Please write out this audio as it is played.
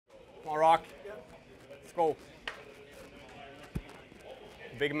on, Rock. Let's go.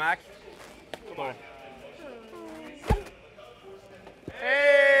 Big Mac. Go.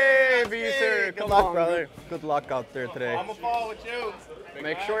 Hey, Beezer. Come on, brother. Good luck out there today. I'm gonna fall with you.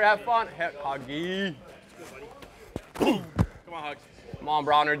 Make sure you have fun. Huggy. Come on, Hugs. Come on,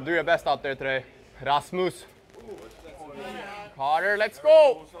 Browner. Do your best out there today. Rasmus. Carter, let's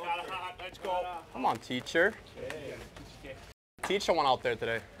go. Let's go. Come on, teacher. Teach someone out there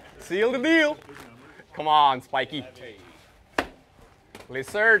today. Seal the deal. Come on, Spiky.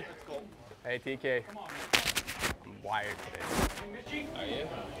 Lizard. Hey, TK. I'm wired today. Are you?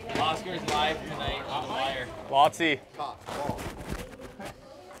 Oscar's live tonight on the wire. Lotsy.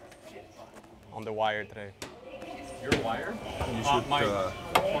 On the wire today. Your wire? You should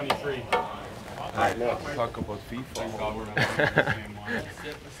 23. talk about FIFA.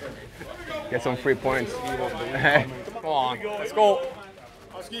 Get some free points. Come on, let's go.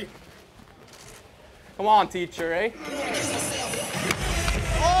 Come on, teacher, eh?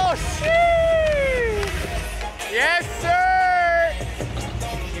 Oh, shit! Yes, sir!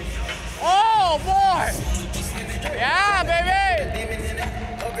 Oh, boy! Yeah, baby!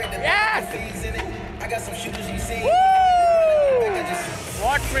 Yes! Woo!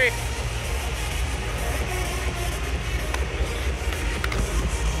 Watch me.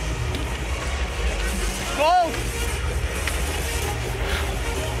 Close!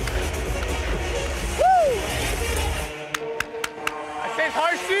 Woo! I said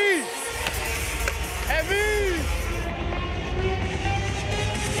Harshy! Heavy!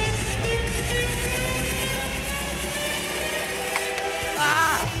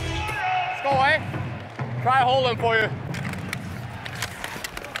 Ah! Let's go, eh? Try holding for you.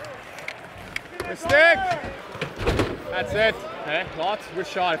 Good stick! That's it. Hey, lots. Good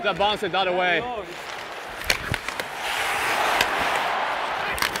shot. If that bounces it the other way.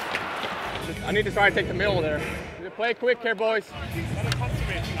 I need to try to take the middle there. Play quick here, boys.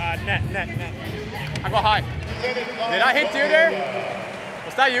 Net. I go high. Did I hit you there?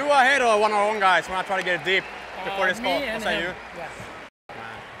 Was that you I hit or one of our own guys when I try to get it deep before this goal? Was that you? Yes.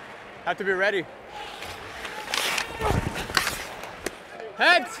 Have to be ready.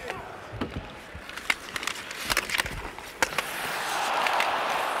 Heads!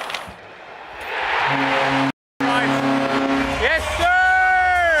 Yes,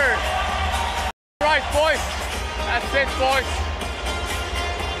 sir! Right, boys. That's it, boys.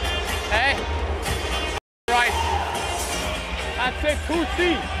 Hey. Right. That's it, 2C.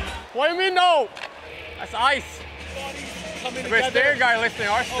 What do you mean, no? That's ice. We're stair guy listening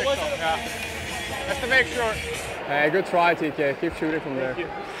our stick, so, yeah. Just to make sure. Hey, good try, TK. Keep shooting from there. Thank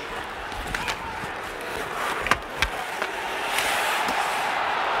you.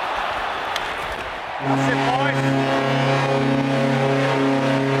 That's it, boys.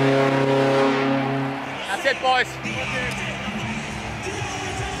 That's it, boys.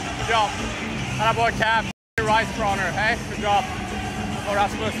 Good job. That boy Cap. Right corner, hey? Good job. Oh,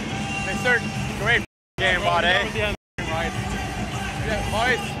 Rasmus. Mr. Great game, bud, eh? Right. Yeah,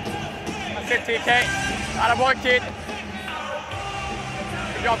 boys. That's it, TK. That boy, kid.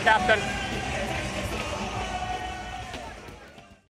 Good job, Captain.